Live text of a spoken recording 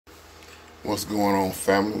What's going on,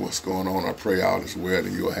 family? What's going on? I pray all is well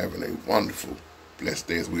and you're having a wonderful, blessed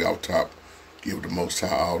day as we out top. Give the Most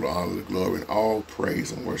High all the honor, the glory, and all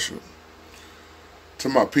praise and worship. To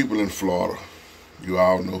my people in Florida, you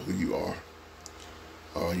all know who you are.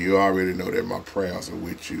 You already know that my prayers are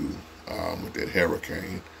with you with that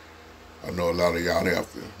hurricane. I know a lot of y'all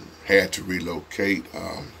had to relocate.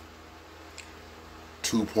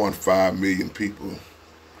 2.5 million people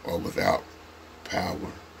are without power.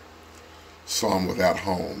 Some without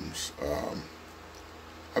homes.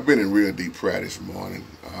 I've been in real deep prayer this morning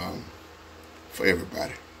for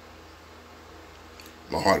everybody.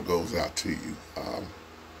 My heart goes out to you.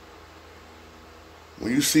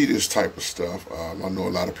 When you see this type of stuff, I know a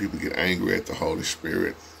lot of people get angry at the Holy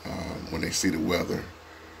Spirit when they see the weather,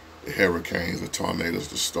 the hurricanes, the tornadoes,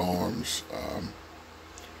 the storms.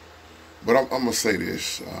 But I'm going to say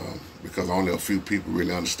this because only a few people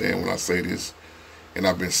really understand when I say this. And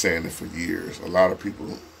I've been saying it for years. A lot of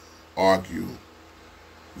people argue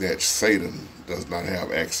that Satan does not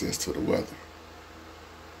have access to the weather,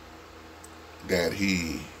 that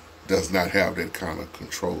he does not have that kind of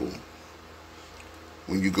control.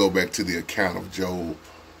 When you go back to the account of Job,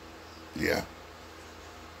 yeah,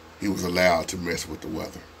 he was allowed to mess with the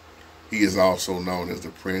weather. He is also known as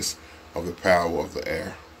the prince of the power of the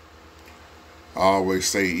air. I always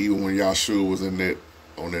say, even when Yahshua was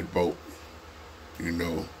on that boat,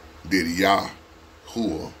 did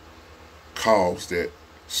Yahuwah cause that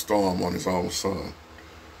storm on his own son?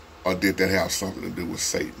 Or did that have something to do with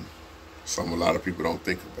Satan? Something a lot of people don't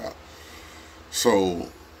think about. So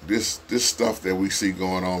this stuff that we see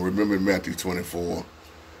going on, remember in Matthew 24,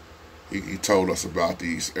 he told us about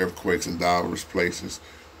these earthquakes in diverse places,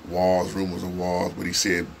 wars, rumors of wars, but he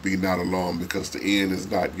said, be not alarmed because the end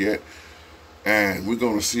is not yet. And we're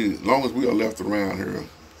going to see, as long as we are left around here,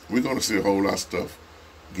 we're going to see a whole lot of stuff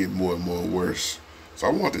get more and more worse. So I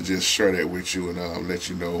want to just share that with you and let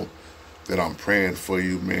you know that I'm praying for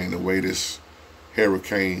you, man. The way this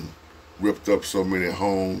hurricane ripped up so many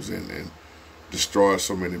homes and destroyed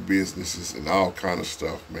so many businesses and all kind of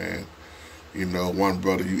stuff, man. One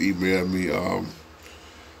brother, you emailed me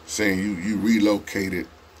saying you relocated,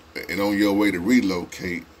 and on your way to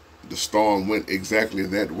relocate, the storm went exactly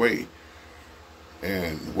that way.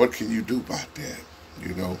 And what can you do about that?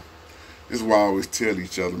 This is why I always tell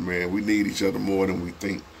each other, man, we need each other more than we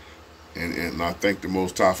think. And I thank the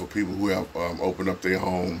Most High for people who have opened up their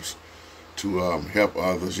homes to help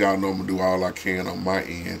others. Y'all know I'm going to do all I can on my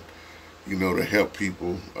end, to help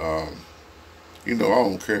people. I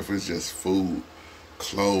don't care if it's just food,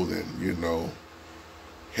 clothing,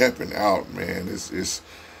 helping out, man. It's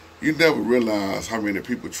you never realize how many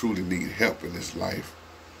people truly need help in this life,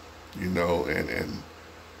 and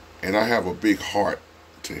I have a big heart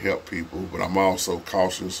to help people, but I'm also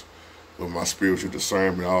cautious with my spiritual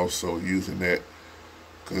discernment, also using that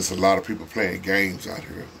because there's a lot of people playing games out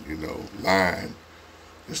here, lying,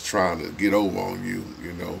 just trying to get over on you,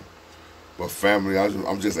 But family,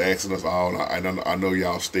 I'm just asking us all, I know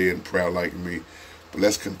y'all stay in prayer like me, but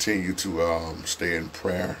let's continue to stay in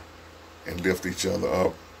prayer and lift each other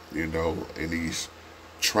up, in these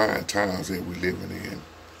trying times that we're living in.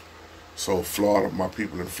 So Florida, my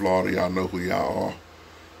people in Florida, y'all know who y'all are.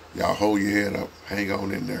 Y'all hold your head up. Hang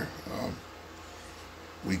on in there.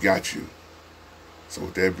 We got you. So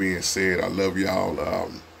with that being said, I love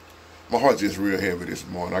y'all. My heart's just real heavy this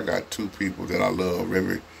morning. I got two people that I love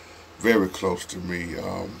very, very close to me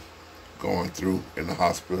going through in the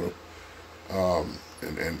hospital. And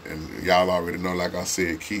y'all already know, like I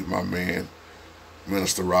said, keep my man,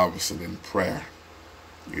 Minister Robinson, in prayer.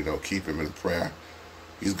 Keep him in prayer.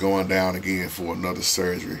 He's going down again for another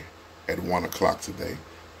surgery at 1 o'clock today.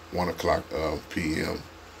 1 o'clock p.m.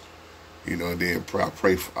 And then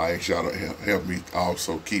I ask y'all to help me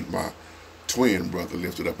also keep my twin brother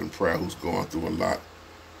lifted up in prayer, who's going through a lot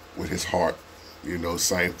with his heart.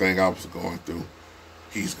 Same thing I was going through,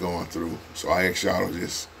 he's going through. So I ask y'all to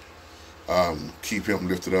just keep him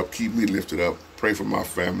lifted up, keep me lifted up. Pray for my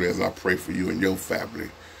family as I pray for you and your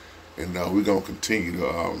family. And we're going to continue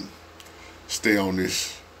to stay on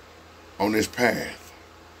this path.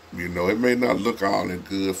 It may not look all that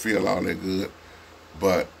good, feel all that good,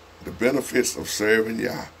 but the benefits of serving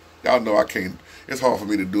y'all know it's hard for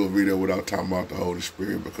me to do a video without talking about the Holy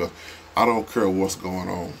Spirit because I don't care what's going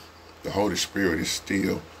on. The Holy Spirit is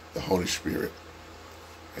still the Holy Spirit.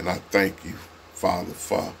 And I thank you, Father,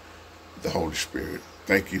 for the Holy Spirit.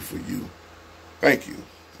 Thank you for you. Thank you.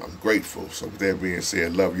 I'm grateful. So with that being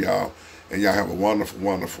said, love y'all. And y'all have a wonderful,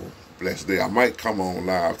 wonderful, blessed day. I might come on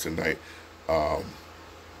live tonight.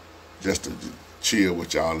 Just to chill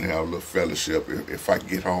with y'all and have a little fellowship if I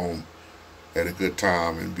get home at a good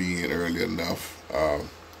time and be in early enough,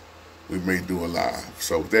 we may do a live.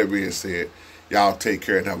 So with that being said, y'all take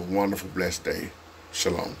care and have a wonderful, blessed day.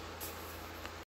 Shalom.